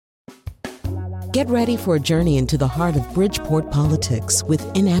Get ready for a journey into the heart of Bridgeport politics with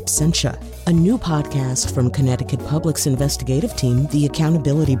In Absentia, a new podcast from Connecticut Public's investigative team, The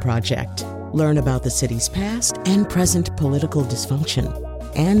Accountability Project. Learn about the city's past and present political dysfunction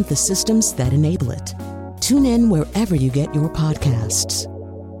and the systems that enable it. Tune in wherever you get your podcasts.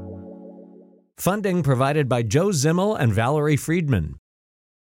 Funding provided by Joe Zimmel and Valerie Friedman.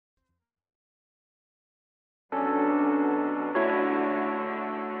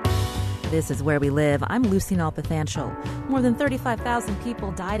 This is Where We Live. I'm Lucy Nalpathanchel. More than 35,000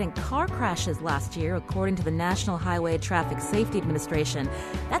 people died in car crashes last year, according to the National Highway Traffic Safety Administration.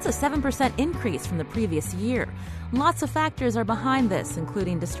 That's a 7% increase from the previous year. Lots of factors are behind this,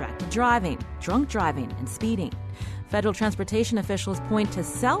 including distracted driving, drunk driving, and speeding. Federal transportation officials point to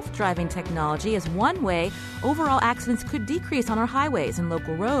self-driving technology as one way overall accidents could decrease on our highways and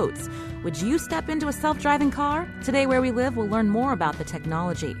local roads. Would you step into a self-driving car? Today, Where We Live, we'll learn more about the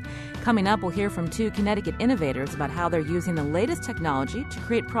technology. Coming up, we'll hear from two Connecticut innovators about how they're using the latest technology to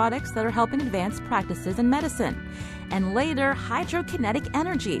create products that are helping advance practices in medicine. And later, hydrokinetic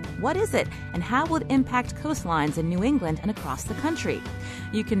energy. What is it, and how will it impact coastlines in New England and across the country?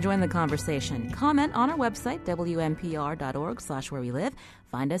 You can join the conversation. Comment on our website, WNPR.org/Where We Live.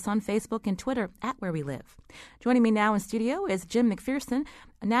 Find us on Facebook and Twitter @Where We Live. Joining me now in studio is Jim McPherson,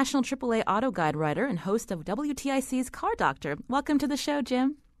 a national AAA auto guide writer and host of WTIC's Car Doctor. Welcome to the show,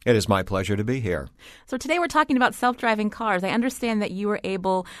 Jim. It is my pleasure to be here. So today we're talking about self-driving cars. I understand that you were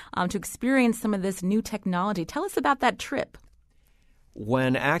able to experience some of this new technology. Tell us about that trip.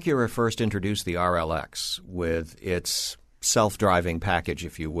 When Acura first introduced the RLX with its self-driving package,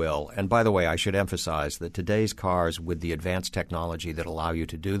 if you will, and by the way, I should emphasize that today's cars with the advanced technology that allow you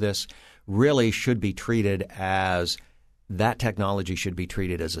to do this really should be treated as that technology should be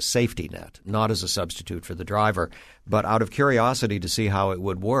treated as a safety net, not as a substitute for the driver. But out of curiosity to see how it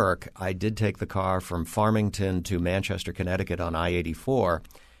would work, I did take the car from Farmington to Manchester, Connecticut on I-84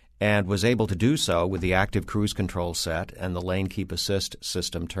 and was able to do so with the active cruise control set and the lane keep assist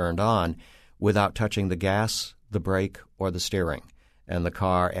system turned on without touching the gas, the brake, or the steering. And the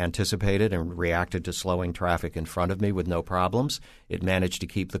car anticipated and reacted to slowing traffic in front of me with no problems. It managed to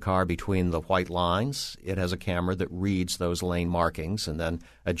keep the car between the white lines. It has a camera that reads those lane markings and then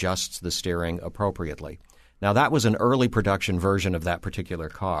adjusts the steering appropriately. Now, that was an early production version of that particular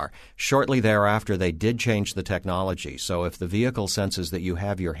car. Shortly thereafter, they did change the technology. So if the vehicle senses that you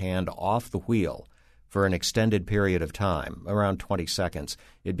have your hand off the wheel for an extended period of time, around 20 seconds,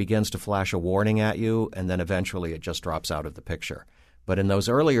 it begins to flash a warning at you, and then eventually it just drops out of the picture. But in those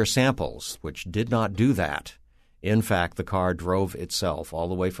earlier samples, which did not do that, in fact, the car drove itself all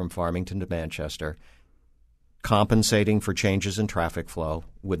the way from Farmington to Manchester, compensating for changes in traffic flow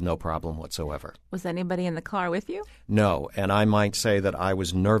with no problem whatsoever. Was anybody in the car with you? No, and I might say that I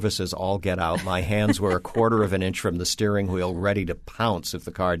was nervous as all get out. My hands were a quarter of an inch from the steering wheel, ready to pounce if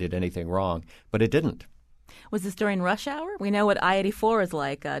the car did anything wrong, but it didn't. Was this during rush hour? We know what I-84 is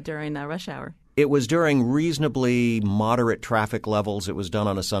like during rush hour. It was during reasonably moderate traffic levels. It was done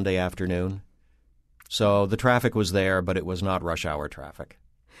on a Sunday afternoon. So the traffic was there, but it was not rush hour traffic.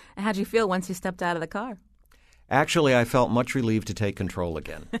 And how'd you feel once you stepped out of the car? Actually, I felt much relieved to take control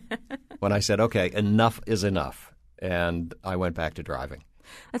again when I said, okay, enough is enough. And I went back to driving.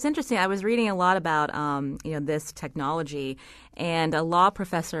 That's interesting. I was reading a lot about this technology, and a law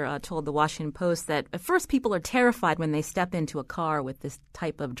professor told the Washington Post that at first people are terrified when they step into a car with this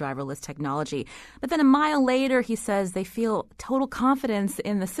type of driverless technology. But then a mile later, he says they feel total confidence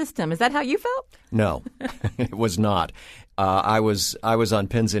in the system. Is that how you felt? No, it was not. I was on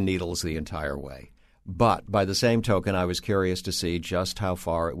pins and needles the entire way. But by the same token, I was curious to see just how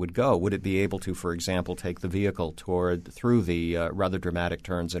far it would go. Would it be able to, for example, take the vehicle through the rather dramatic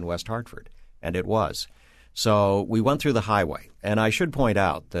turns in West Hartford? And it was. So we went through the highway. And I should point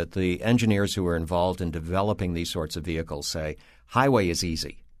out that the engineers who were involved in developing these sorts of vehicles say highway is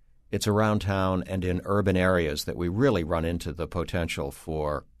easy. It's around town and in urban areas that we really run into the potential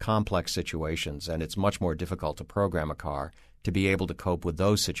for complex situations, and it's much more difficult to program a car to be able to cope with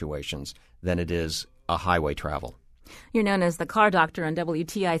those situations than it is a highway travel. You're known as the Car Doctor on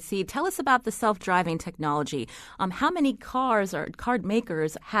WTIC. Tell us about the self-driving technology. How many cars or car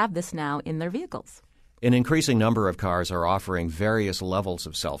makers have this now in their vehicles? An increasing number of cars are offering various levels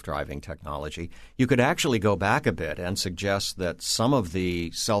of self-driving technology. You could actually go back a bit and suggest that some of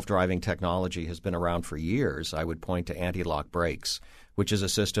the self-driving technology has been around for years. I would point to anti-lock brakes, which is a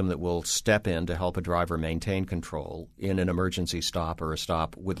system that will step in to help a driver maintain control in an emergency stop or a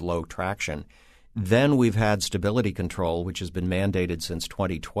stop with low traction. Then we've had stability control, which has been mandated since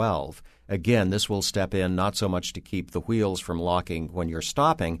 2012. Again, this will step in not so much to keep the wheels from locking when you're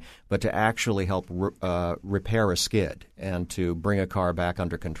stopping, but to actually help repair a skid and to bring a car back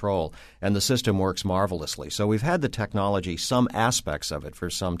under control. And the system works marvelously. So we've had the technology, some aspects of it, for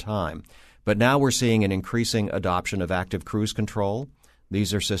some time. But now we're seeing an increasing adoption of active cruise control.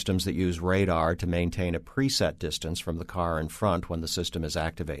 These are systems that use radar to maintain a preset distance from the car in front when the system is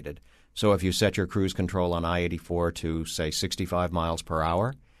activated. So if you set your cruise control on I-84 to, say, 65 miles per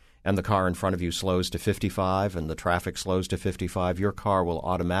hour, and the car in front of you slows to 55 and the traffic slows to 55, your car will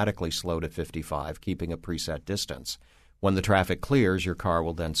automatically slow to 55, keeping a preset distance. When the traffic clears, your car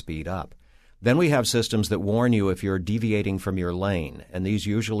will then speed up. Then we have systems that warn you if you're deviating from your lane, and these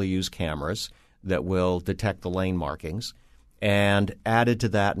usually use cameras that will detect the lane markings. And added to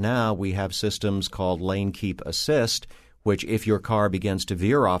that now, we have systems called Lane Keep Assist, which if your car begins to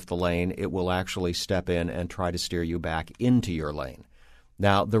veer off the lane, it will actually step in and try to steer you back into your lane.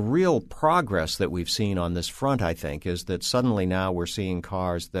 Now, the real progress that we've seen on this front, I think, is that suddenly now we're seeing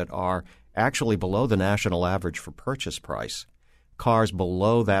cars that are actually below the national average for purchase price, cars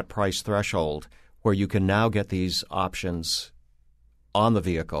below that price threshold where you can now get these options on the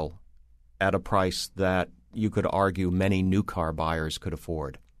vehicle at a price that you could argue many new car buyers could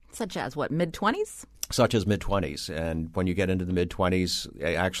afford. Such as what, mid-20s? Such as mid-20s. And when you get into the mid-20s,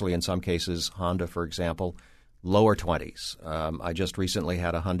 actually in some cases, Honda, for example, lower 20s. I just recently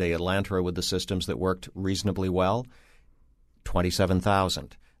had a Hyundai Elantra with the systems that worked reasonably well,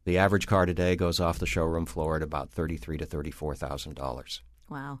 $27,000. The average car today goes off the showroom floor at about $33,000 to $34,000.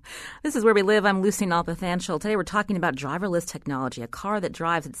 Wow. This is Where We Live. I'm Lucy Nalpathanchel. Today we're talking about driverless technology, a car that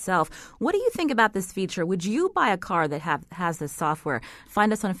drives itself. What do you think about this feature? Would you buy a car that has this software?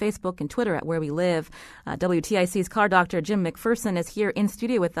 Find us on Facebook and Twitter at Where We Live. WTIC's car doctor Jim McPherson is here in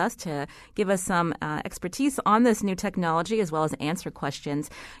studio with us to give us some expertise on this new technology as well as answer questions.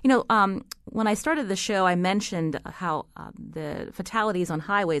 You know, when I started the show, I mentioned how the fatalities on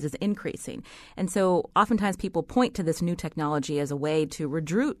highways is increasing. And so oftentimes people point to this new technology as a way to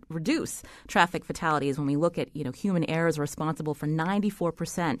reduce traffic fatalities. When we look at, human errors responsible for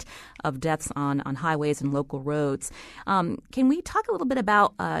 94% of deaths on highways and local roads. Can we talk a little bit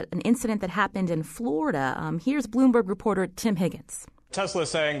about an incident that happened in Florida? Here's Bloomberg reporter Tim Higgins. Tesla is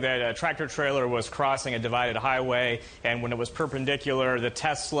saying that a tractor trailer was crossing a divided highway, and when it was perpendicular, the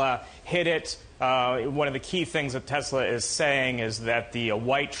Tesla hit it. One of the key things that Tesla is saying is that the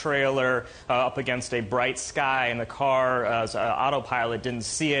white trailer up against a bright sky in the car's autopilot didn't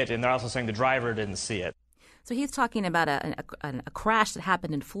see it, and they're also saying the driver didn't see it. So he's talking about a crash that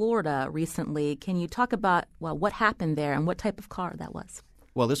happened in Florida recently. Can you talk about, what happened there and what type of car that was?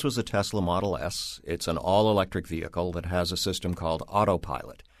 Well, this was a Tesla Model S. It's an all-electric vehicle that has a system called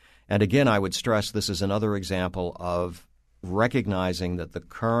autopilot. And again, I would stress this is another example of recognizing that the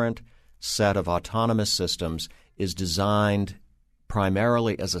current set of autonomous systems is designed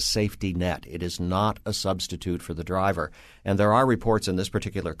primarily as a safety net. It is not a substitute for the driver. And there are reports in this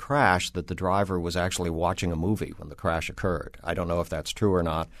particular crash that the driver was actually watching a movie when the crash occurred. I don't know if that's true or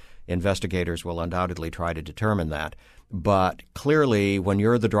not. Investigators will undoubtedly try to determine that. But clearly, when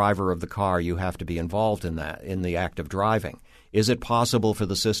you're the driver of the car, you have to be involved in that, in the act of driving. Is it possible for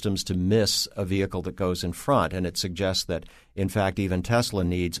the systems to miss a vehicle that goes in front? And it suggests that, in fact, even Tesla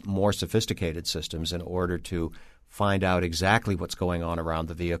needs more sophisticated systems in order to find out exactly what's going on around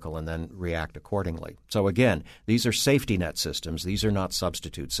the vehicle and then react accordingly. So again, these are safety net systems. These are not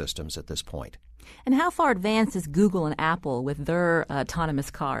substitute systems at this point. And how far advanced is Google and Apple with their autonomous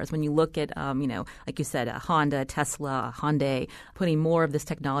cars? When you look at, like you said, Honda, Tesla, Hyundai, putting more of this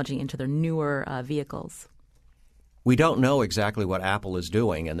technology into their newer vehicles? We don't know exactly what Apple is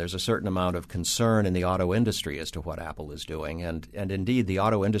doing, and there's a certain amount of concern in the auto industry as to what Apple is doing. And indeed, the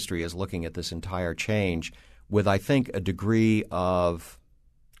auto industry is looking at this entire change with, I think, a degree of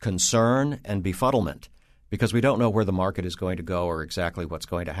concern and befuddlement, because we don't know where the market is going to go or exactly what's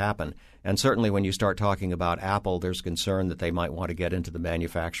going to happen. And certainly when you start talking about Apple, there's concern that they might want to get into the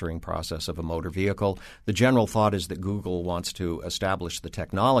manufacturing process of a motor vehicle. The general thought is that Google wants to establish the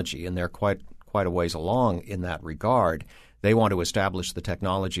technology, and they're quite a ways along in that regard. They want to establish the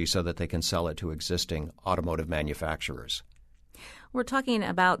technology so that they can sell it to existing automotive manufacturers. We're talking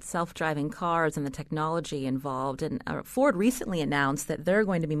about self-driving cars and the technology involved. And Ford recently announced that they're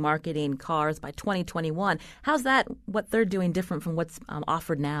going to be marketing cars by 2021. How's that, what they're doing, different from what's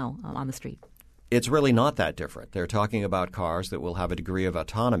offered now on the street? It's really not that different. They're talking about cars that will have a degree of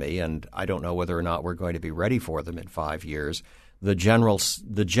autonomy, and I don't know whether or not we're going to be ready for them in 5 years. The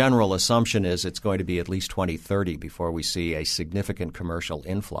general assumption is it's going to be at least 2030 before we see a significant commercial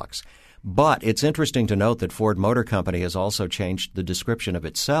influx. But it's interesting to note that Ford Motor Company has also changed the description of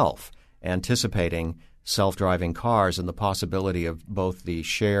itself, anticipating self-driving cars and the possibility of both the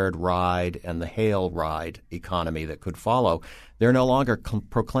shared ride and the hail ride economy that could follow. They're no longer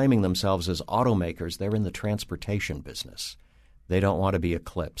proclaiming themselves as automakers. They're in the transportation business. They don't want to be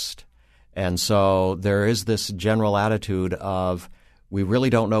eclipsed. And so there is this general attitude of we really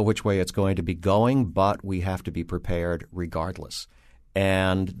don't know which way it's going to be going, but we have to be prepared regardless.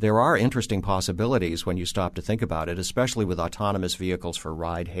 And there are interesting possibilities when you stop to think about it, especially with autonomous vehicles for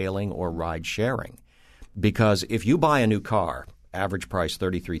ride-hailing or ride-sharing. Because if you buy a new car, average price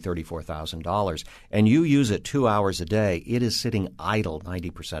 $33,000, $34,000, and you use it 2 hours a day, it is sitting idle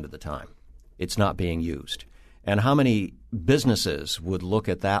 90% of the time. It's not being used. And how many businesses would look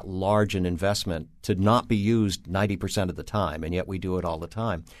at that large an investment to not be used 90% of the time, and yet we do it all the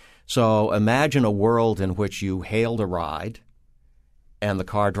time? So imagine a world in which you hailed a ride and the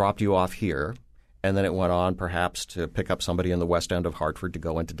car dropped you off here, and then it went on perhaps to pick up somebody in the west end of Hartford to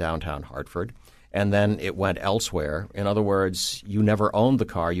go into downtown Hartford, and then it went elsewhere. In other words, you never owned the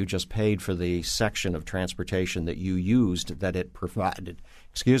car. You just paid for the section of transportation that you used that it provided.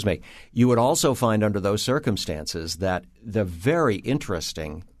 You would also find under those circumstances that a very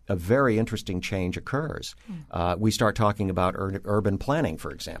interesting change occurs. We start talking about urban planning, for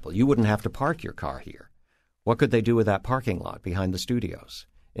example. You wouldn't have to park your car here. What could they do with that parking lot behind the studios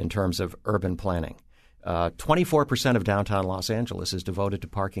in terms of urban planning? 24% of downtown Los Angeles is devoted to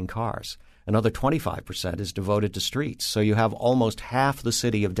parking cars. Another 25% is devoted to streets. So you have almost half the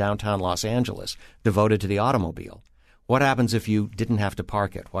city of downtown Los Angeles devoted to the automobile. What happens if you didn't have to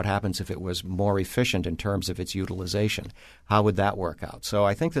park it? What happens if it was more efficient in terms of its utilization? How would that work out? So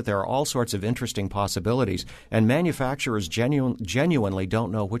I think that there are all sorts of interesting possibilities, and manufacturers genuinely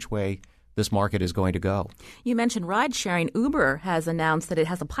don't know which way this market is going to go. You mentioned ride sharing. Uber has announced that it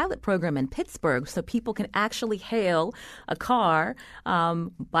has a pilot program in Pittsburgh so people can actually hail a car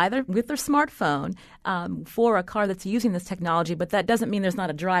with their smartphone for a car that's using this technology, but that doesn't mean there's not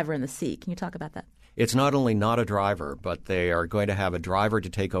a driver in the seat. Can you talk about that? It's not only not a driver, but they are going to have a driver to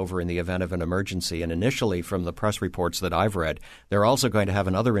take over in the event of an emergency. And initially, from the press reports that I've read, they're also going to have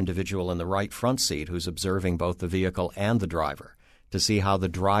another individual in the right front seat who's observing both the vehicle and the driver to see how the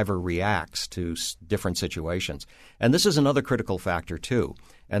driver reacts to different situations. And this is another critical factor, too,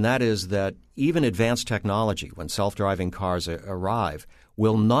 and that is that even advanced technology, when self-driving cars arrive,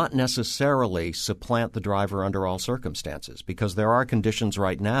 will not necessarily supplant the driver under all circumstances, because there are conditions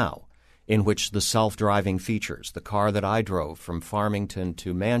right now in which the self-driving features, the car that I drove from Farmington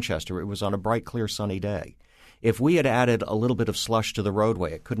to Manchester, it was on a bright, clear, sunny day. If we had added a little bit of slush to the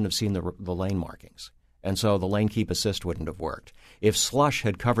roadway, it couldn't have seen the lane markings. And so the lane keep assist wouldn't have worked. If slush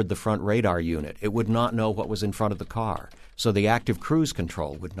had covered the front radar unit, it would not know what was in front of the car. So the active cruise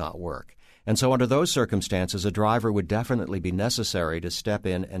control would not work. And so under those circumstances, a driver would definitely be necessary to step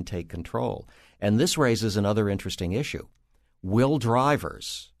in and take control. And this raises another interesting issue. Will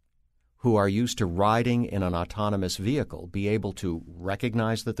drivers who are used to riding in an autonomous vehicle be able to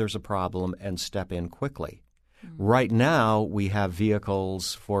recognize that there's a problem and step in quickly? Right now, we have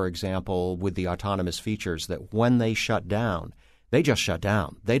vehicles, for example, with the autonomous features that when they shut down, they just shut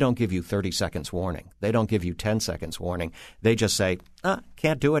down. They don't give you 30 seconds warning. They don't give you 10 seconds warning. They just say,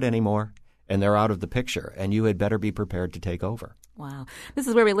 can't do it anymore, and they're out of the picture, and you had better be prepared to take over. Wow. This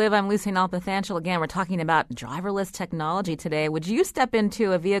is Where We Live. I'm Lucy Nalpathanchel. Again, we're talking about driverless technology today. Would you step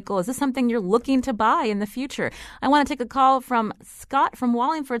into a vehicle? Is this something you're looking to buy in the future? I want to take a call from Scott from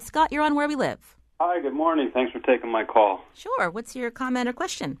Wallingford. Scott, you're on Where We Live. Hi, good morning. Thanks for taking my call. Sure. What's your comment or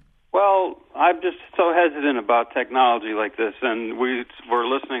question? Well, I'm just so hesitant about technology like this, and we're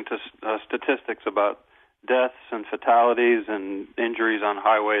listening to statistics about deaths and fatalities and injuries on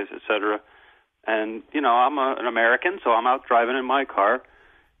highways, et cetera. And, I'm an American, so I'm out driving in my car,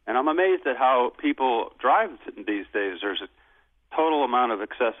 and I'm amazed at how people drive these days. There's a total amount of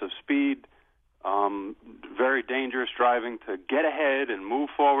excessive speed, very dangerous driving to get ahead and move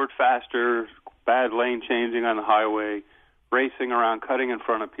forward faster, bad lane changing on the highway, racing around, cutting in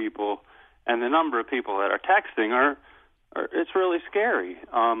front of people, and the number of people that are texting it's really scary.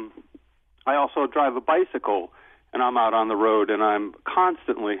 I also drive a bicycle, and I'm out on the road, and I'm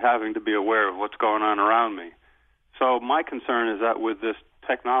constantly having to be aware of what's going on around me. So my concern is that with this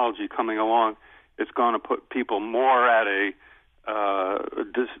technology coming along, it's going to put people more at a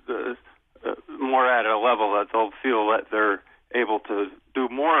level that they'll feel that they're able to do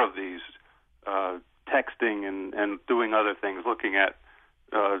more of these texting and doing other things, looking at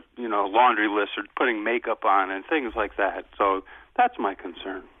laundry lists or putting makeup on and things like that. So that's my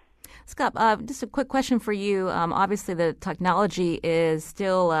concern. Scott, just a quick question for you. Obviously, the technology is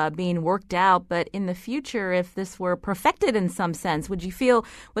still being worked out, but in the future, if this were perfected in some sense, would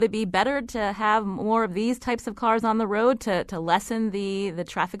it be better to have more of these types of cars on the road to lessen the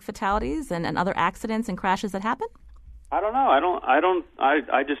traffic fatalities and other accidents and crashes that happen? I don't know.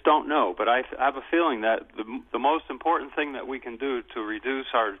 I just don't know. But I have a feeling that the most important thing that we can do to reduce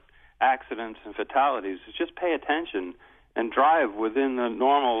our accidents and fatalities is just pay attention and drive within the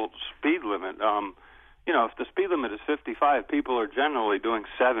normal speed limit. If the speed limit is 55, people are generally doing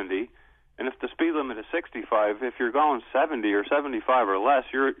 70, and if the speed limit is 65, if you're going 70 or 75 or less,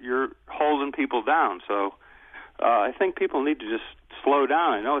 you're holding people down. So I think people need to just slow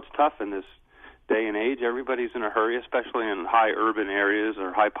down. I know it's tough in this day and age. Everybody's in a hurry, especially in high urban areas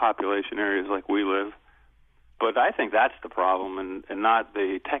or high population areas like we live. But I think that's the problem and not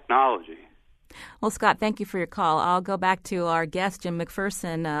the technology. Well, Scott, thank you for your call. I'll go back to our guest, Jim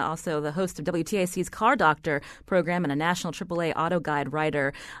McPherson, also the host of WTIC's Car Doctor program and a national AAA auto guide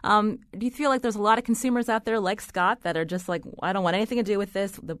writer. Do you feel like there's a lot of consumers out there like Scott that are just like, I don't want anything to do with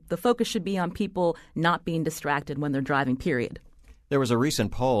this? The focus should be on people not being distracted when they're driving, period. There was a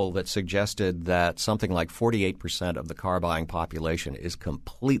recent poll that suggested that something like 48% of the car-buying population is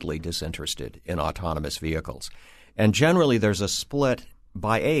completely disinterested in autonomous vehicles. And generally there's a split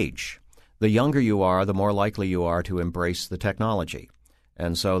by age. The younger you are, the more likely you are to embrace the technology.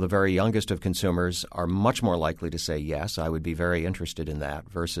 And so the very youngest of consumers are much more likely to say, yes, I would be very interested in that,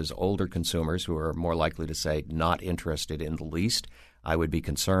 versus older consumers who are more likely to say, not interested in the least. I would be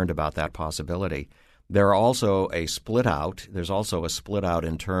concerned about that possibility. There's also a split out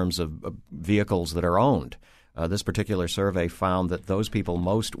in terms of vehicles that are owned. This particular survey found that those people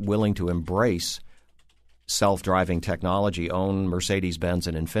most willing to embrace self-driving technology own Mercedes-Benz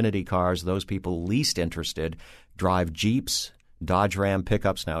and Infiniti cars. Those people least interested drive Jeeps, Dodge Ram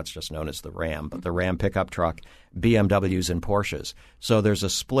pickups. Now it's just known as the Ram, but the Ram pickup truck, BMWs and Porsches. So there's a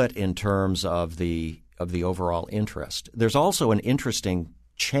split in terms of the overall interest. There's also an interesting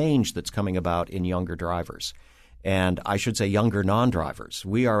change that's coming about in younger drivers, and I should say younger non-drivers.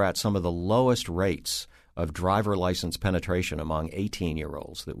 We are at some of the lowest rates of driver license penetration among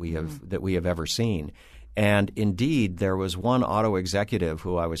 18-year-olds that we have ever seen. And indeed, there was one auto executive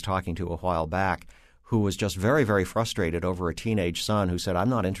who I was talking to a while back who was just very, very frustrated over a teenage son who said, I'm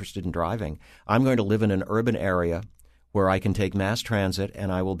not interested in driving. I'm going to live in an urban area where I can take mass transit,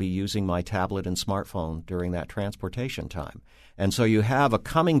 and I will be using my tablet and smartphone during that transportation time. And so you have a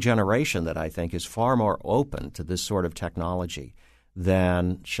coming generation that I think is far more open to this sort of technology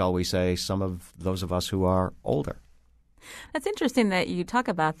than, shall we say, some of those of us who are older. That's interesting that you talk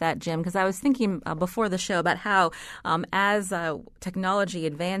about that, Jim, because I was thinking before the show about how as technology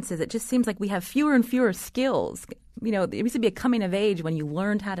advances, it just seems like we have fewer and fewer skills. There used to be a coming of age when you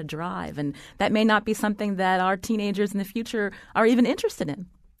learned how to drive, and that may not be something that our teenagers in the future are even interested in.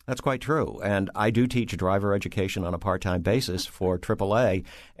 That's quite true. And I do teach driver education on a part-time basis for AAA.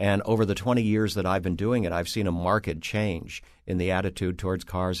 And over the 20 years that I've been doing it, I've seen a marked change in the attitude towards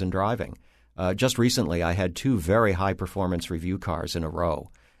cars and driving. Just recently, I had 2 very high-performance review cars in a row.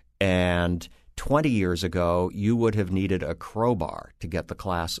 And 20 years ago, you would have needed a crowbar to get the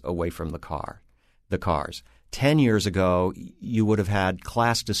class away from the cars. 10 years ago, you would have had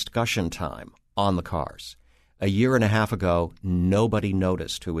class discussion time on the cars. A year and a half ago, nobody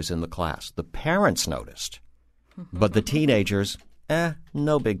noticed who was in the class. The parents noticed, but the teenagers,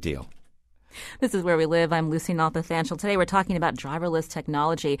 no big deal. This is Where We Live. I'm Lucy Nalpathanchel. Today we're talking about driverless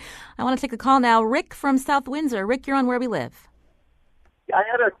technology. I want to take a call now. Rick from South Windsor. Rick, you're on Where We Live. I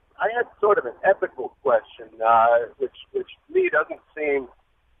had sort of an ethical question, which to me doesn't seem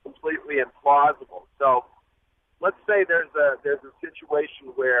completely implausible. So let's say there's a situation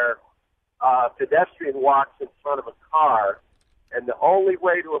where a pedestrian walks in front of a car, and the only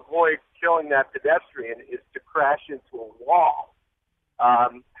way to avoid killing that pedestrian is to crash into a wall.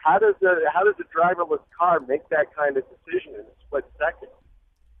 How does a driverless car make that kind of decision in a split second?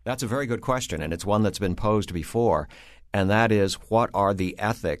 That's a very good question, and it's one that's been posed before, and that is, what are the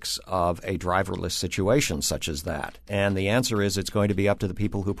ethics of a driverless situation such as that? And the answer is it's going to be up to the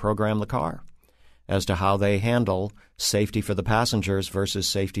people who program the car as to how they handle safety for the passengers versus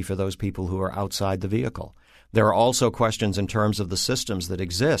safety for those people who are outside the vehicle. There are also questions in terms of the systems that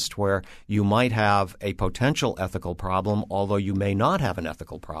exist where you might have a potential ethical problem, although you may not have an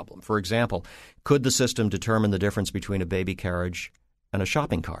ethical problem. For example, could the system determine the difference between a baby carriage and a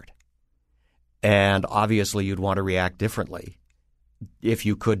shopping cart? And obviously you'd want to react differently if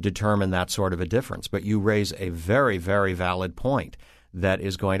you could determine that sort of a difference. But you raise a very, very valid point that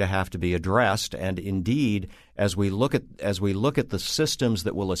is going to have to be addressed. And indeed, as we look at the systems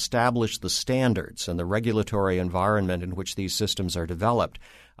that will establish the standards and the regulatory environment in which these systems are developed,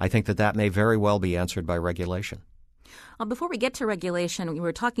 I think that may very well be answered by regulation. Before we get to regulation, we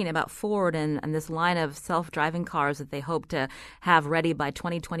were talking about Ford and this line of self-driving cars that they hope to have ready by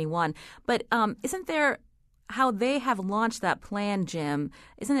 2021. But isn't there how they have launched that plan, Jim?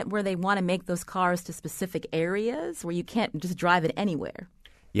 Isn't it where they want to make those cars to specific areas where you can't just drive it anywhere?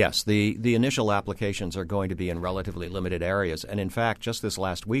 Yes, the initial applications are going to be in relatively limited areas. And in fact, just this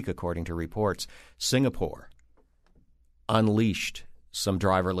last week, according to reports, Singapore unleashed some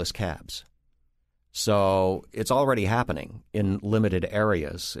driverless cabs. So it's already happening in limited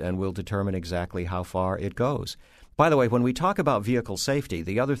areas, and we'll determine exactly how far it goes. By the way, when we talk about vehicle safety,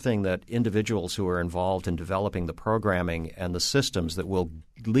 the other thing that individuals who are involved in developing the programming and the systems that will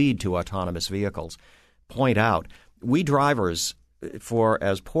lead to autonomous vehicles point out, we drivers, for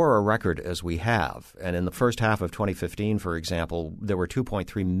as poor a record as we have, and in the first half of 2015, for example, there were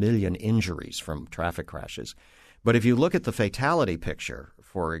 2.3 million injuries from traffic crashes. But if you look at the fatality picture,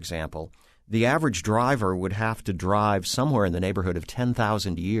 for example, the average driver would have to drive somewhere in the neighborhood of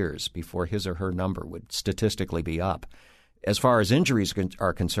 10,000 years before his or her number would statistically be up. As far as injuries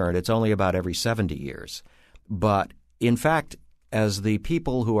are concerned, it's only about every 70 years. But in fact, as the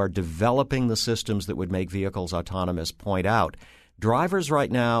people who are developing the systems that would make vehicles autonomous point out, drivers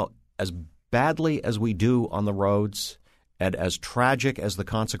right now, as badly as we do on the roads and as tragic as the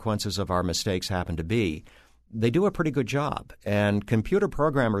consequences of our mistakes happen to be, they do a pretty good job. And computer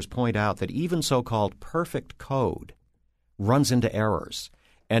programmers point out that even so-called perfect code runs into errors.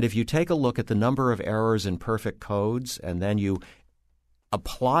 And if you take a look at the number of errors in perfect codes and then you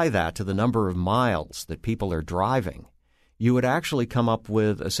apply that to the number of miles that people are driving, you would actually come up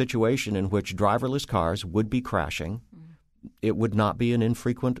with a situation in which driverless cars would be crashing. It would not be an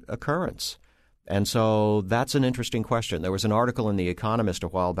infrequent occurrence. And so that's an interesting question. There was an article in The Economist a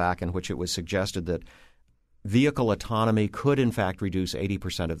while back in which it was suggested that vehicle autonomy could, in fact, reduce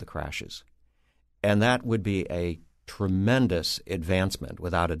 80% of the crashes. And that would be a tremendous advancement,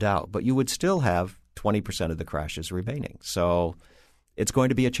 without a doubt. But you would still have 20% of the crashes remaining. So it's going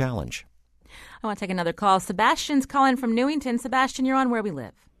to be a challenge. I want to take another call. Sebastian's calling from Newington. Sebastian, you're on Where We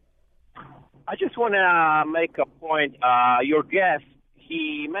Live. I just want to make a point. Your guest,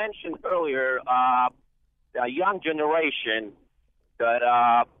 he mentioned earlier a young generation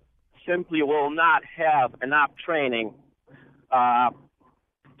that simply will not have enough training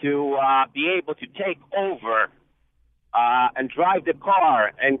to be able to take over and drive the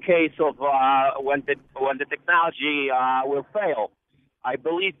car in case of when the technology will fail. I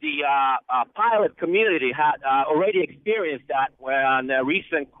believe the pilot community had already experienced that when a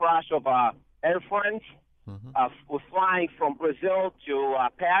recent crash of Air France was flying from Brazil to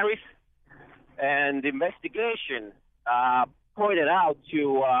Paris, and the investigation pointed out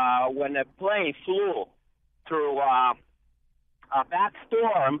to when a plane flew through a bad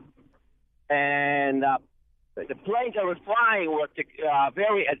storm, and the planes that were flying were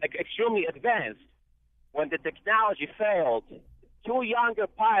extremely advanced. When the technology failed, two younger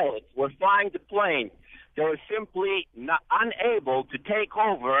pilots were flying the plane. They were simply unable to take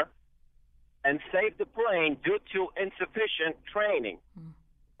over and save the plane due to insufficient training.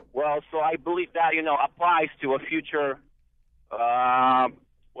 Well, so I believe that, applies to a future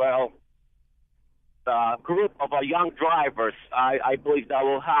group of young drivers. I believe that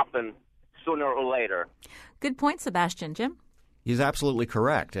will happen sooner or later. Good point, Sebastian. Jim? He's absolutely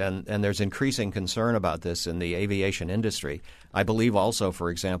correct, and there's increasing concern about this in the aviation industry. I believe also, for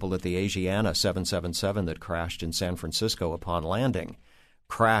example, that the Asiana 777 that crashed in San Francisco upon landing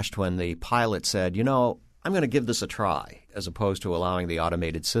crashed when the pilot said, I'm going to give this a try, as opposed to allowing the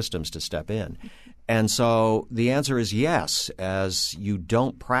automated systems to step in. And so the answer is yes. As you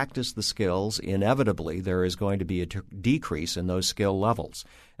don't practice the skills, inevitably there is going to be a decrease in those skill levels.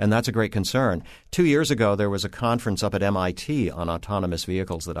 And that's a great concern. 2 years ago, there was a conference up at MIT on autonomous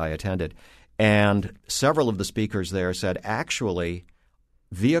vehicles that I attended. And several of the speakers there said, actually,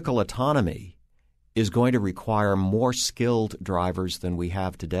 vehicle autonomy is going to require more skilled drivers than we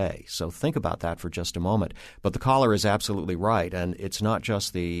have today. So think about that for just a moment. But the caller is absolutely right. And it's not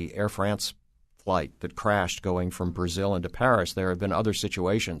just the Air France flight that crashed going from Brazil into Paris. There have been other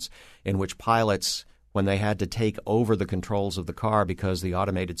situations in which pilots, when they had to take over the controls of the car because the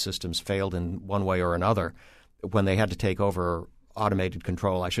automated systems failed in one way or another, when they had to take over automated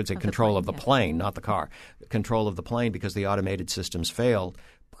control, I should say control of the plane, not the car, control of the plane because the automated systems failed,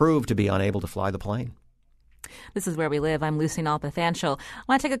 proved to be unable to fly the plane. This is Where We Live. I'm Lucy Nalpathanchel. I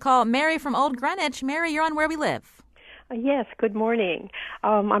want to take a call. Mary from Old Greenwich. Mary, you're on Where We Live. Yes, good morning.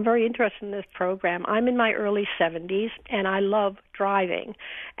 I'm very interested in this program. I'm in my early 70s, and I love driving.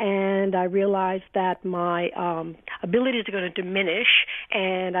 And I realize that my abilities are going to diminish,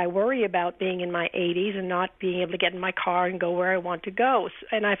 and I worry about being in my 80s and not being able to get in my car and go where I want to go.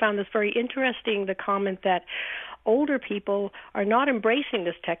 And I found this very interesting, the comment that older people are not embracing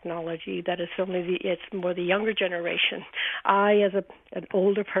this technology, that it's more the younger generation. I, as an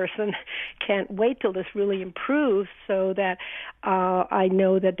older person, can't wait till this really improves so that I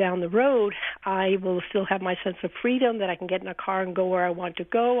know that down the road I will still have my sense of freedom, that I can get in a car and go where I want to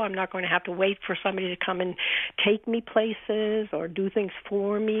go. I'm not going to have to wait for somebody to come and take me places or do things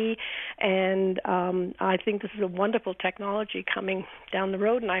for me. And I think this is a wonderful technology coming down the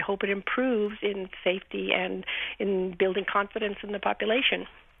road, and I hope it improves in safety and in building confidence in the population.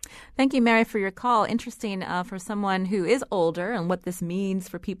 Thank you, Mary, for your call. Interesting for someone who is older and what this means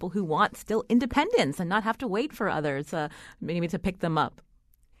for people who want still independence and not have to wait for others maybe to pick them up.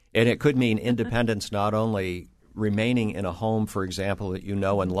 And it could mean independence not only remaining in a home, for example, that you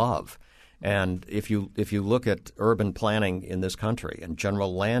know and love. And if you look at urban planning in this country and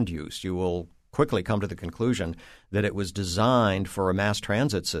general land use, you will quickly come to the conclusion that it was designed for a mass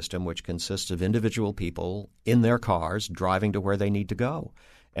transit system which consists of individual people in their cars driving to where they need to go.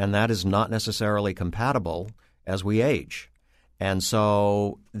 And that is not necessarily compatible as we age. And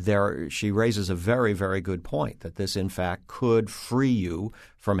so she raises a very, very good point that this, in fact, could free you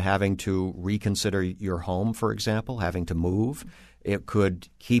from having to reconsider your home, for example, having to move. It could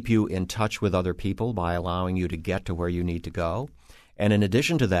keep you in touch with other people by allowing you to get to where you need to go. And in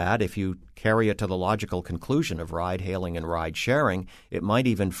addition to that, if you carry it to the logical conclusion of ride-hailing and ride-sharing, it might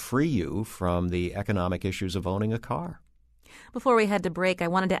even free you from the economic issues of owning a car. Before we head to break, I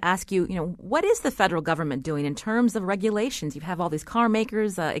wanted to ask you, what is the federal government doing in terms of regulations? You have all these car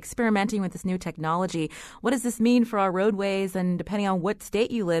makers experimenting with this new technology. What does this mean for our roadways, and depending on what state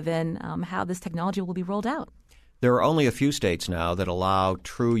you live in, how this technology will be rolled out? There are only a few states now that allow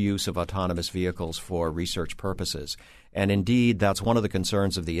true use of autonomous vehicles for research purposes. And indeed, that's one of the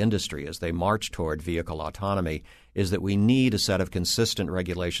concerns of the industry as they march toward vehicle autonomy, is that we need a set of consistent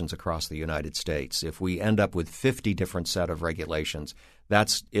regulations across the United States. If we end up with 50 different set of regulations,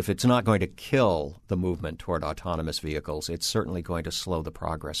 if it's not going to kill the movement toward autonomous vehicles, it's certainly going to slow the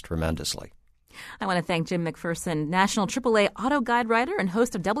progress tremendously. I want to thank Jim McPherson, National AAA Auto Guide writer and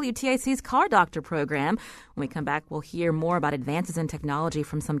host of WTIC's Car Doctor program. When we come back, we'll hear more about advances in technology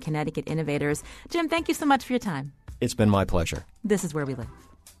from some Connecticut innovators. Jim, thank you so much for your time. It's been my pleasure. This is Where We Live.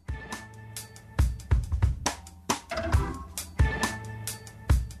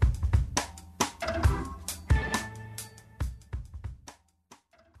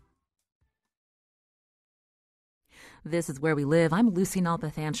 This is Where We Live. I'm Lucy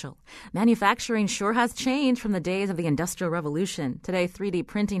Nalpathanchel. Manufacturing sure has changed from the days of the Industrial Revolution. Today, 3D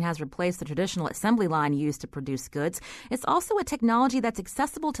printing has replaced the traditional assembly line used to produce goods. It's also a technology that's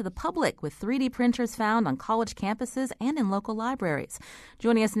accessible to the public, with 3D printers found on college campuses and in local libraries.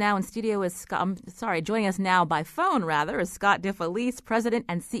 Joining us now by phone, is Scott DeFelice, President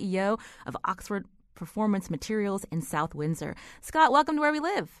and CEO of Oxford Performance Materials in South Windsor. Scott, welcome to Where We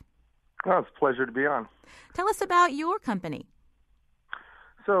Live. Oh, it's a pleasure to be on. Tell us about your company.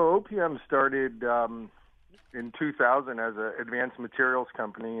 So OPM started in 2000 as an advanced materials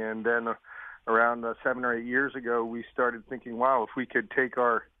company, and then around 7 or 8 years ago, we started thinking, wow, if we could take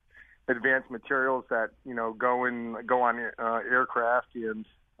our advanced materials that go on aircraft and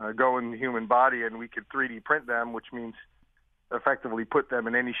go in the human body, and we could 3D print them, which means effectively put them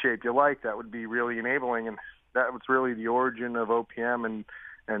in any shape you like, that would be really enabling. And that was really the origin of OPM, and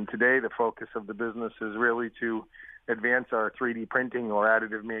today the focus of the business is really to advance our 3D printing or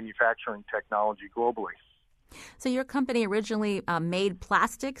additive manufacturing technology globally. So your company originally made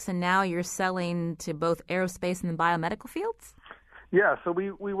plastics, and now you're selling to both aerospace and the biomedical fields? Yeah, so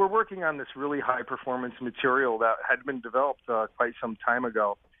we were working on this really high-performance material that had been developed quite some time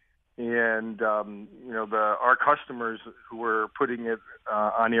ago. And, our customers who were putting it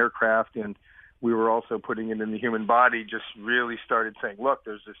on aircraft, and we were also putting it in the human body, just really started saying, look,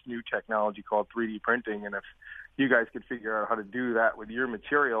 there's this new technology called 3D printing, and if you guys could figure out how to do that with your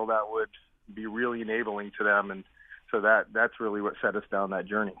material, that would be really enabling to them. And so that's really what set us down that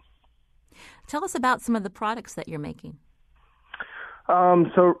journey. Tell us about some of the products that you're making.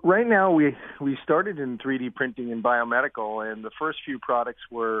 So right now we started in 3D printing and biomedical, and the first few products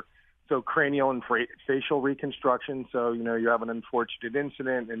were cranial and facial reconstruction. So, you have an unfortunate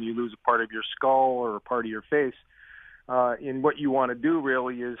incident and you lose a part of your skull or a part of your face. And what you want to do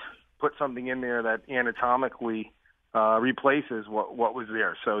really is put something in there that anatomically replaces what was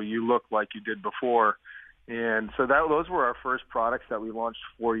there. So you look like you did before. And so those were our first products that we launched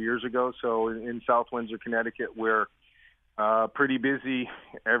 4 years ago. So in South Windsor, Connecticut, we're pretty busy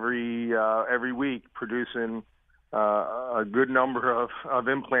every week producing a good number of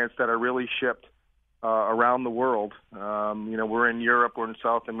implants that are really shipped around the world. We're in Europe, we're in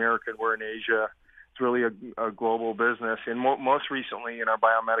South America, we're in Asia. It's really a global business. And most recently in our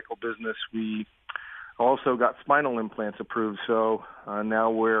biomedical business, we also got spinal implants approved. So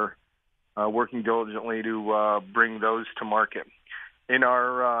now we're working diligently to bring those to market. In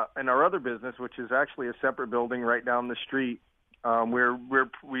our other business, which is actually a separate building right down the street,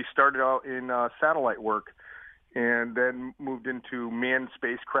 we started out in satellite work and then moved into manned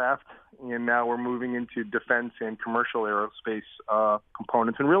spacecraft, and now we're moving into defense and commercial aerospace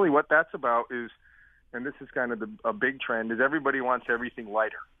components. And really what that's about is, and this is kind of a big trend, is everybody wants everything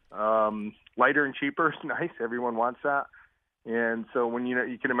lighter. Lighter and cheaper is nice. Everyone wants that. And so when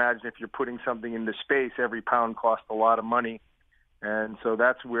you can imagine if you're putting something into space, every pound costs a lot of money. And so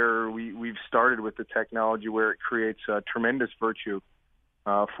that's where we've started with the technology, where it creates a tremendous virtue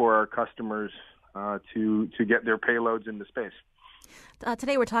for our customers to get their payloads into space.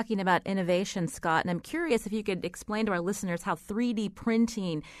 Today we're talking about innovation, Scott, and I'm curious if you could explain to our listeners how 3D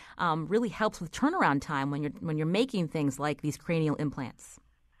printing really helps with turnaround time when you're making things like these cranial implants.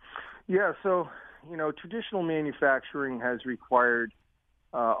 Yeah, so traditional manufacturing has required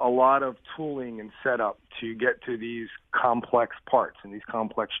a lot of tooling and setup to get to these complex parts and these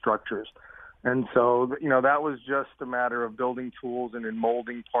complex structures. And so, that was just a matter of building tools and then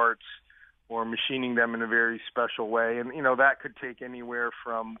molding parts or machining them in a very special way. And, that could take anywhere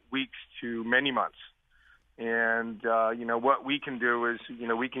from weeks to many months. And, what we can do is,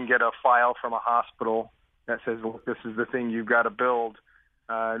 we can get a file from a hospital that says, look, this is the thing you've got to build.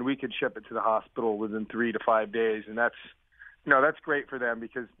 And we could ship it to the hospital within 3 to 5 days. And that's great for them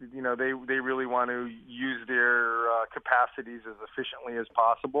because, they really want to use their capacities as efficiently as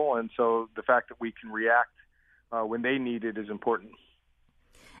possible. And so the fact that we can react when they need it is important.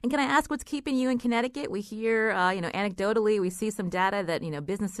 And can I ask what's keeping you in Connecticut? We hear, anecdotally, we see some data that,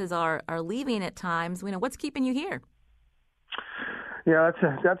 businesses are leaving at times. What's keeping you here? Yeah,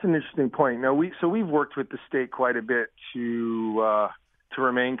 that's an interesting point. Now, we've worked with the state quite a bit to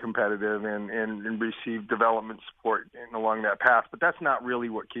remain competitive and receive development support along that path. But that's not really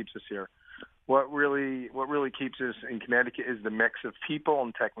what keeps us here. What really keeps us in Connecticut is the mix of people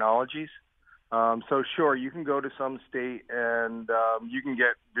and technologies. So sure, you can go to some state and you can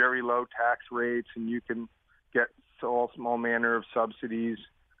get very low tax rates and you can get all small manner of subsidies.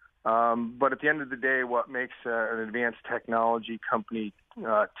 But at the end of the day, what makes an advanced technology company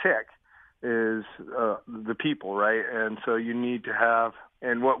tick is the people, right? And so you need to have,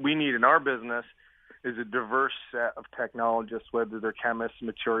 and what we need in our business is a diverse set of technologists, whether they're chemists,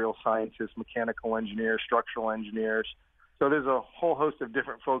 material scientists, mechanical engineers, structural engineers. So there's a whole host of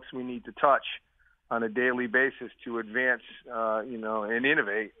different folks we need to touch on a daily basis to advance, and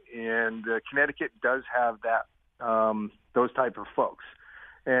innovate. And Connecticut does have that, those type of folks.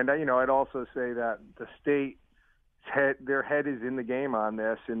 And I'd also say that the state their head is in the game on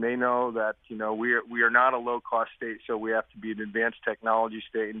this, and they know that we are not a low-cost state, so we have to be an advanced technology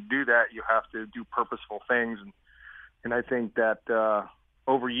state. And to do that, you have to do purposeful things. And I think that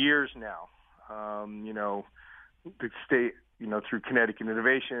over years now, the state, through Connecticut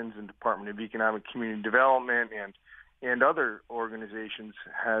Innovations and Department of Economic Community Development and other organizations,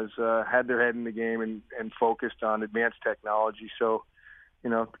 has had their head in the game and focused on advanced technology. So,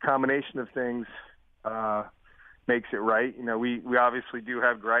 the combination of things makes it right. We obviously do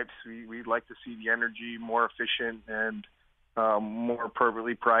have gripes. We'd like to see the energy more efficient and more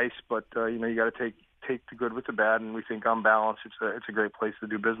appropriately priced, but you got to take the good with the bad, and we think on balance it's a great place to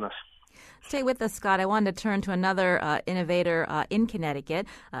do business. Stay with us, Scott. I wanted to turn to another innovator in Connecticut.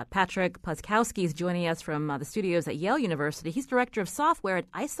 Patrick Puskowski is joining us from the studios at Yale University. He's director of software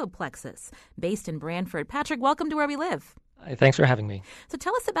at IsoPlexis, based in Branford. Patrick, welcome to Where We Live. Thanks for having me. So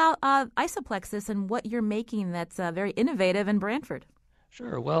tell us about IsoPlexis and what you're making that's very innovative in Branford.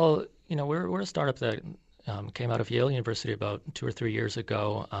 Sure. Well, we're a startup that came out of Yale University about 2 or 3 years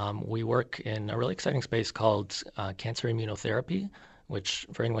ago. We work in a really exciting space called cancer immunotherapy, which,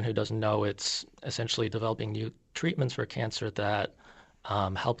 for anyone who doesn't know, it's essentially developing new treatments for cancer that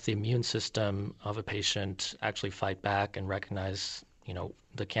help the immune system of a patient actually fight back and recognize,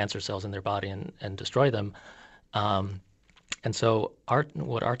 the cancer cells in their body and destroy them. And so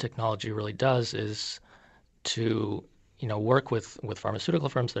what our technology really does is to, work with pharmaceutical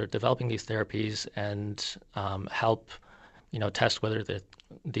firms that are developing these therapies and help, test whether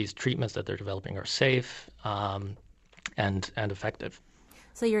these treatments that they're developing are safe and effective.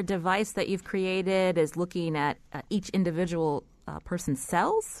 So your device that you've created is looking at each individual person's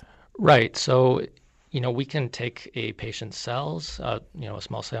cells? Right. So, we can take a patient's cells, a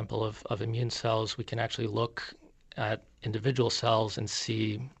small sample of immune cells. We can actually look at individual cells and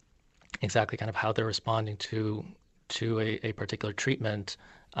see exactly kind of how they're responding to a particular treatment.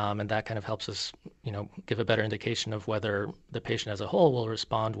 And that kind of helps us, give a better indication of whether the patient as a whole will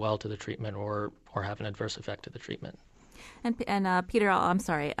respond well to the treatment or have an adverse effect to the treatment. And Peter,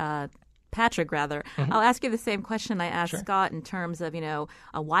 Patrick, rather, I'll ask you the same question I asked Scott in terms of,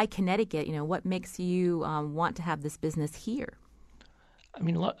 why Connecticut? What makes you want to have this business here? I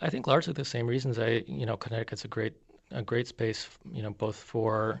mean, I think largely the same reasons. Connecticut's a great space, both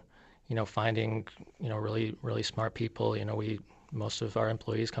for, finding, really, really smart people. Most of our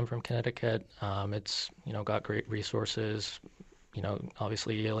employees come from Connecticut. It's, got great resources.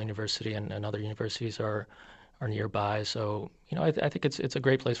 Obviously Yale University and other universities are nearby. So, I think it's a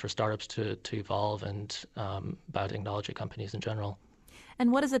great place for startups to evolve and biotechnology companies in general.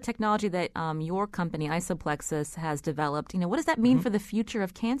 And what is the technology that your company, Isoplexis, has developed? What does that mean for the future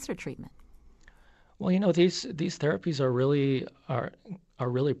of cancer treatment? Well, these therapies are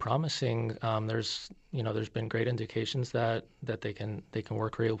really promising. There's been great indications that they can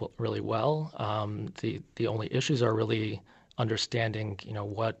work really well. The only issues are really understanding,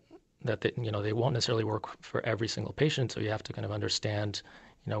 they won't necessarily work for every single patient. So you have to kind of understand,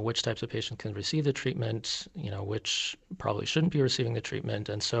 which types of patients can receive the treatment, which probably shouldn't be receiving the treatment.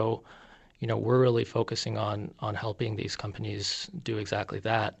 And so, we're really focusing on helping these companies do exactly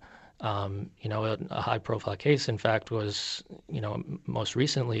that. A high-profile case, in fact, was, most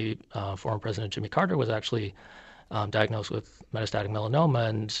recently, former President Jimmy Carter was actually diagnosed with metastatic melanoma,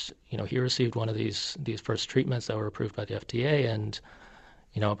 and he received one of these first treatments that were approved by the FDA, and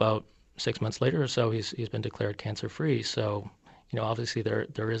about 6 months later or so, he's been declared cancer-free. So, obviously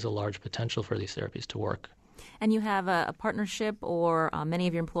there is a large potential for these therapies to work. And you have a partnership, or many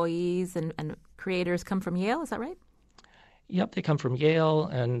of your employees and creators come from Yale, is that right? Yep, they come from Yale,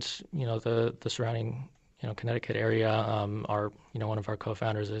 and the surrounding Connecticut area. Our one of our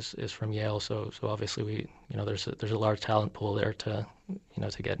co-founders is from Yale, so obviously we there's a large talent pool there to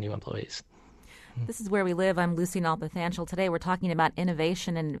get new employees. This is Where We Live. I'm Lucy Nalpathanchel. Today we're talking about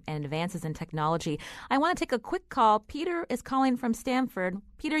innovation and advances in technology. I want to take a quick call. Peter is calling from Stamford.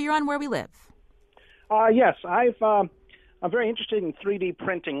 Peter, you're on Where We Live. Yes, I'm very interested in 3D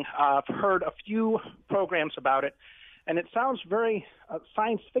printing. I've heard a few programs about it, and it sounds very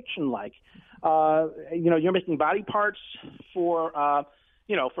science fiction-like. You're making body parts for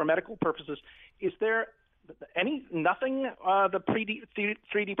medical purposes. Is there nothing the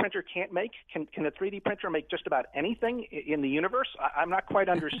 3D printer can't make? Can a 3D printer make just about anything in the universe? I'm not quite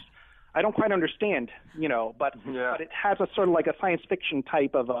I don't quite understand, but it has a sort of like a science fiction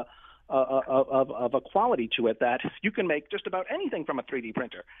type of a quality to it that you can make just about anything from a 3D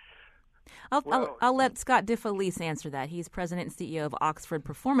printer. I'll let Scott DeFelice answer that. He's president and CEO of Oxford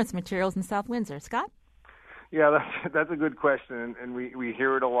Performance Materials in South Windsor. Scott? Yeah, that's a good question, and we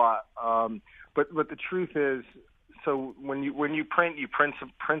hear it a lot. But the truth is, so when you print, you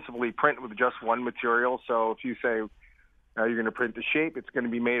principally print with just one material. So if you say you're going to print the shape, it's going to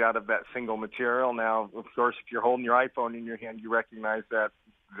be made out of that single material. Now, of course, if you're holding your iPhone in your hand, you recognize that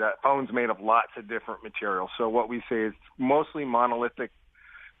phone's made of lots of different materials. So what we say is mostly monolithic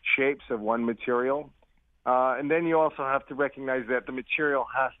shapes of one material. And then you also have to recognize that the material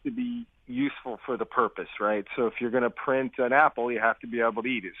has to be useful for the purpose, right? So if you're going to print an apple, you have to be able to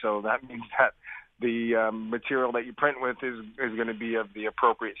eat it. So that means that the material that you print with is going to be of the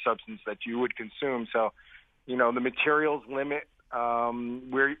appropriate substance that you would consume. So, the materials limit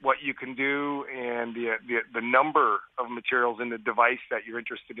what you can do, and the number of materials in the device that you're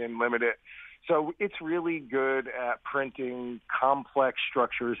interested in limit it. So it's really good at printing complex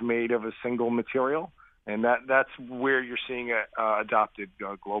structures made of a single material, and that's where you're seeing it adopted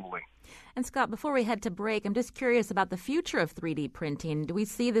globally. And Scott, before we head to break, I'm just curious about the future of 3D printing. Do we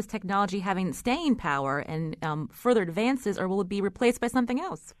see this technology having staying power and further advances, or will it be replaced by something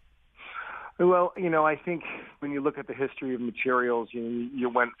else? Well, I think when you look at the history of materials, you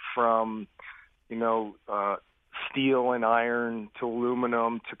went from, steel and iron to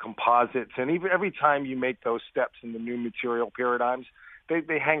aluminum to composites. And even every time you make those steps in the new material paradigms,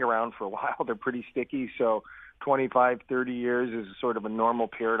 they hang around for a while. They're pretty sticky. So 25, 30 years is sort of a normal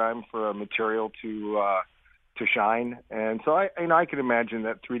paradigm for a material to shine. And so I can imagine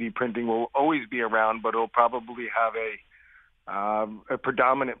that 3D printing will always be around, but it'll probably have a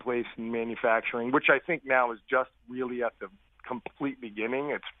predominant place in manufacturing, which I think now is just really at the complete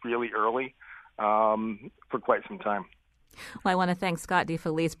beginning. It's really early for quite some time. Well, I want to thank Scott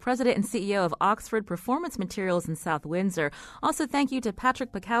DeFelice, President and CEO of Oxford Performance Materials in South Windsor. Also, thank you to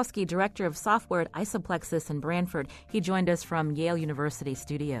Patrick Bukowski, Director of Software at Isoplexis in Branford. He joined us from Yale University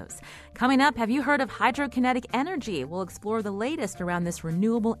Studios. Coming up, have you heard of hydrokinetic energy? We'll explore the latest around this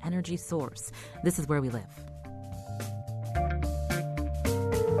renewable energy source. This is Where We Live.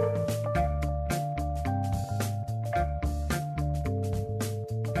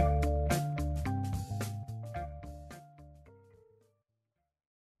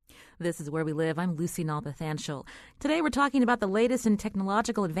 This is Where We Live. I'm Lucy Nalpathanchel. Today we're talking about the latest in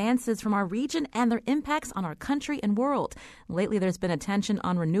technological advances from our region and their impacts on our country and world. Lately there's been attention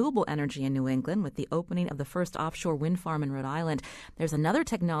on renewable energy in New England with the opening of the first offshore wind farm in Rhode Island. There's another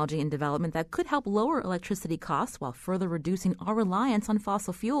technology in development that could help lower electricity costs while further reducing our reliance on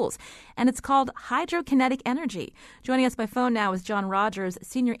fossil fuels. And it's called hydrokinetic energy. Joining us by phone now is John Rogers,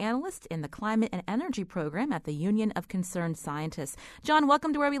 Senior Analyst in the Climate and Energy Program at the Union of Concerned Scientists. John,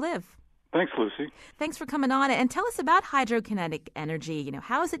 welcome to Where We Live. Thanks, Lucy. Thanks for coming on. And tell us about hydrokinetic energy.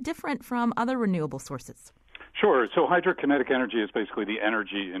 How is it different from other renewable sources? Sure. So hydrokinetic energy is basically the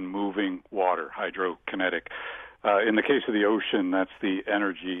energy in moving water, hydrokinetic. In the case of the ocean, that's the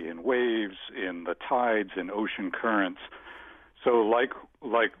energy in waves, in the tides, in ocean currents. So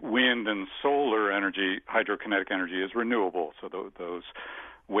like wind and solar energy, hydrokinetic energy is renewable. So those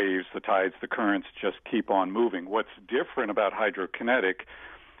waves, the tides, the currents just keep on moving. What's different about hydrokinetic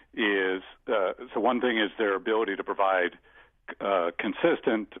is, so one thing is their ability to provide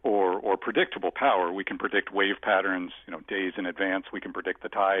consistent or predictable power. We can predict wave patterns, days in advance. We can predict the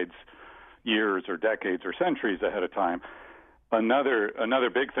tides years or decades or centuries ahead of time. Another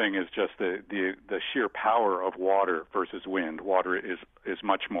big thing is just the sheer power of water versus wind. Water is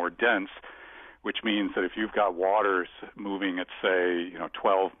much more dense, which means that if you've got water moving at, say,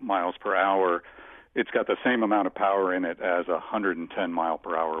 12 miles per hour, it's got the same amount of power in it as a 110 mile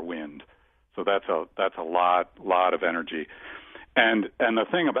per hour wind. So that's a lot of energy. And the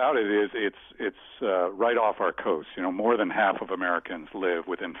thing about it is it's right off our coast. More than half of Americans live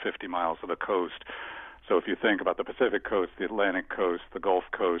within 50 miles of the coast. So if you think about the Pacific coast, the Atlantic coast, the Gulf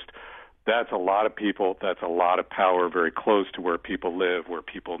Coast, that's a lot of people, that's a lot of power very close to where people live, where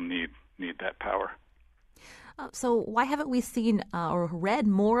people need that power. So why haven't we seen or read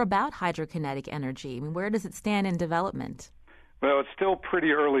more about hydrokinetic energy? Where does it stand in development? Well, it's still pretty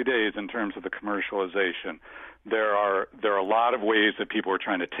early days in terms of the commercialization. There are a lot of ways that people are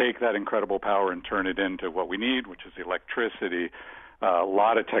trying to take that incredible power and turn it into what we need, which is electricity. A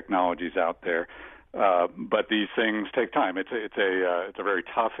lot of technologies out there. But these things take time. It's a very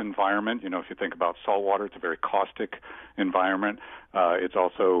tough environment. If you think about salt water, it's a very caustic environment. It's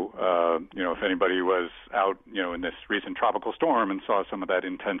also, if anybody was out, in this recent tropical storm and saw some of that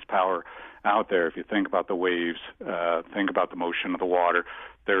intense power out there, if you think about the waves, think about the motion of the water,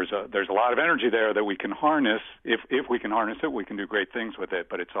 there's a lot of energy there that we can harness. If we can harness it, we can do great things with it.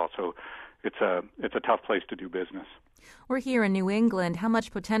 But it's also it's a tough place to do business. We're here in New England. How much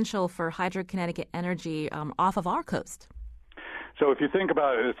potential for hydrokinetic energy off of our coast? So if you think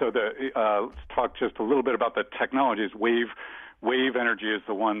about it, let's talk just a little bit about the technologies. Wave energy is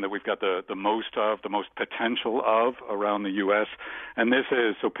the one that we've got the most potential of around the U.S. And this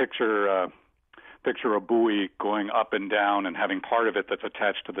is, so picture a buoy going up and down and having part of it that's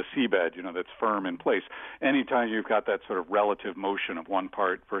attached to the seabed, that's firm in place. Anytime you've got that sort of relative motion of one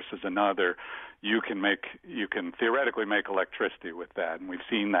part versus another, you can theoretically make electricity with that. And we've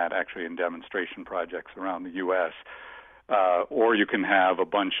seen that actually in demonstration projects around the U.S. Or you can have a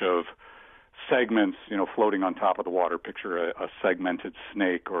bunch of segments, floating on top of the water. Picture a segmented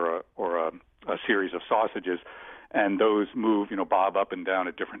snake or a series of sausages, and those move, bob up and down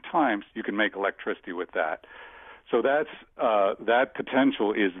at different times. You can make electricity with that. So that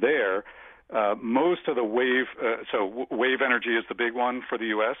potential is there. Most of the wave energy is the big one for the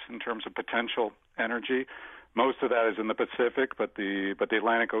U.S. in terms of potential energy. Most of that is in the Pacific, but the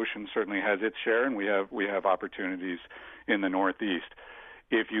Atlantic Ocean certainly has its share, and we have opportunities in the Northeast.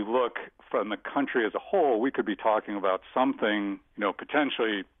 If you look from the country as a whole, we could be talking about something,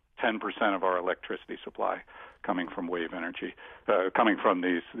 potentially 10% of our electricity supply coming from wave energy, coming from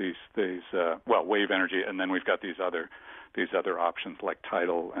these wave energy, and then we've got these other options like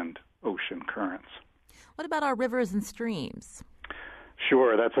tidal and ocean currents. What about our rivers and streams?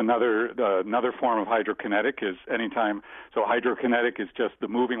 Sure, that's another form of hydrokinetic. Is anytime, so hydrokinetic is just the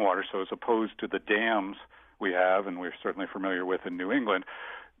moving water. So as opposed to the dams we have, and we're certainly familiar with in New England,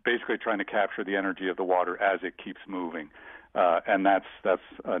 basically trying to capture the energy of the water as it keeps moving, and that's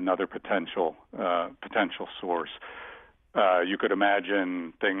another potential source. You could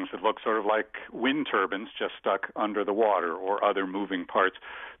imagine things that look sort of like wind turbines just stuck under the water, or other moving parts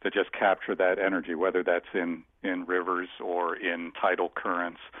that just capture that energy, whether that's in rivers or in tidal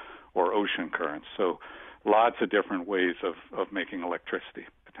currents or ocean currents. So lots of different ways of making electricity,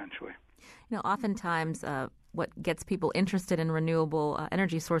 potentially. Oftentimes what gets people interested in renewable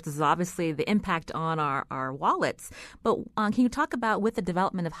energy sources is obviously the impact on our wallets. But can you talk about, with the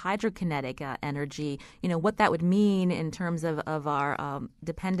development of hydrokinetic energy, what that would mean in terms of our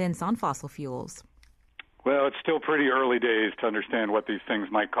dependence on fossil fuels? Well, it's still pretty early days to understand what these things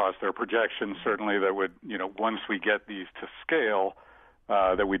might cost. There are projections, certainly, that would, once we get these to scale,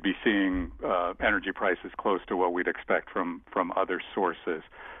 that we'd be seeing energy prices close to what we'd expect from other sources.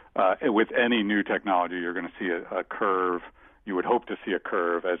 With any new technology, you're going to see a curve. You would hope to see a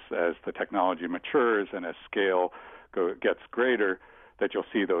curve as the technology matures and as scale gets greater, that you'll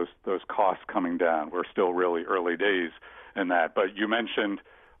see those costs coming down. We're still really early days in that. But you mentioned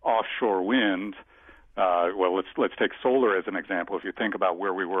offshore wind. Well, let's take solar as an example. If you think about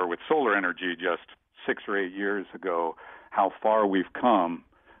where we were with solar energy just 6 or 8 years ago, how far we've come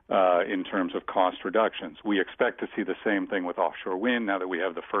in terms of cost reductions. We expect to see the same thing with offshore wind now that we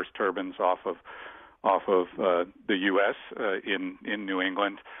have the first turbines off of the U.S. In New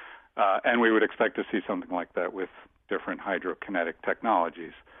England, and we would expect to see something like that with different hydrokinetic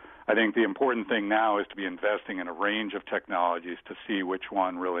technologies. I think the important thing now is to be investing in a range of technologies to see which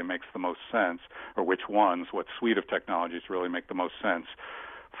one really makes the most sense, or what suite of technologies really make the most sense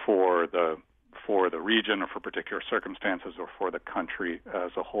for the region, or for particular circumstances, or for the country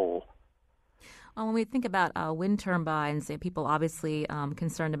as a whole. Well, when we think about wind turbines, people obviously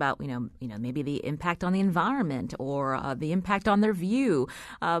concerned about maybe the impact on the environment or the impact on their view.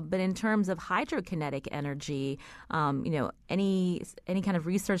 But in terms of hydrokinetic energy, any kind of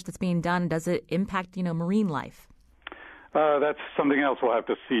research that's being done, does it impact marine life? That's something else we'll have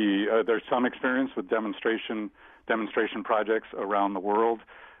to see. There's some experience with demonstration projects around the world.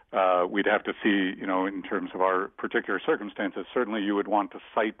 We'd have to see, in terms of our particular circumstances. Certainly, you would want to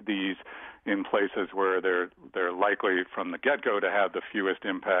site these in places where they're likely from the get-go to have the fewest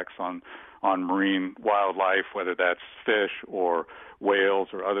impacts on marine wildlife, whether that's fish or whales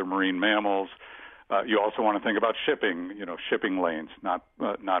or other marine mammals. You also want to think about shipping lanes,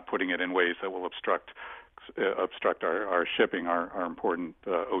 not putting it in ways that will obstruct our shipping, our important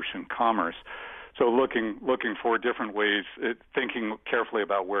ocean commerce. So looking for different ways, thinking carefully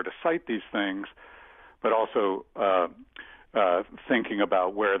about where to site these things, but also thinking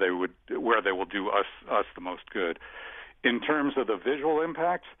about where they will do us the most good. In terms of the visual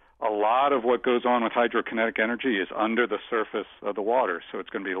impact, a lot of what goes on with hydrokinetic energy is under the surface of the water, so it's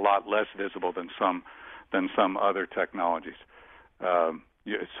going to be a lot less visible than some other technologies.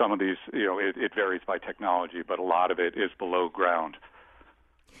 Some of these, it varies by technology, but a lot of it is below ground.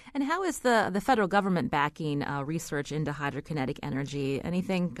 And how is the federal government backing research into hydrokinetic energy?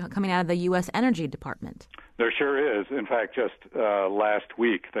 Anything coming out of the U.S. Energy Department? There sure is. In fact, just last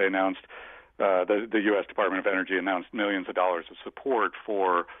week they announced, the U.S. Department of Energy announced millions of dollars of support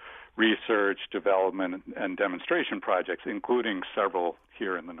for research, development, and demonstration projects, including several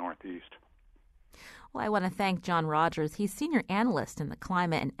here in the Northeast. Well, I want to thank John Rogers. He's senior analyst in the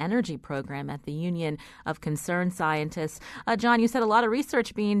Climate and Energy Program at the Union of Concerned Scientists. John, you said a lot of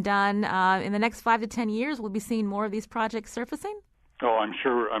research being done. In the next 5 to 10 years, we'll be seeing more of these projects surfacing? Oh, I'm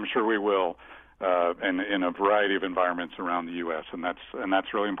sure we will, and in a variety of environments around the U.S. And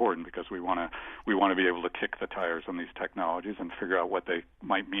that's really important, because we want to be able to kick the tires on these technologies and figure out what they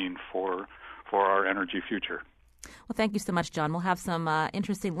might mean for our energy future. Well, thank you so much, John. We'll have some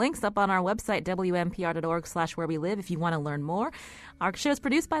interesting links up on our website, WNPR.org/where-we-live, if you want to learn more. Our show is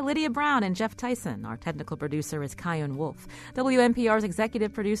produced by Lydia Brown and Jeff Tyson. Our technical producer is Kyun Wolf. WNPR's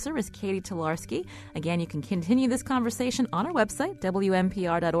executive producer is Katie Tolarski. Again, you can continue this conversation on our website,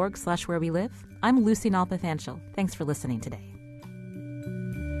 WNPR.org/where-we-live. I'm Lucy Nalpathanchel. Thanks for listening today.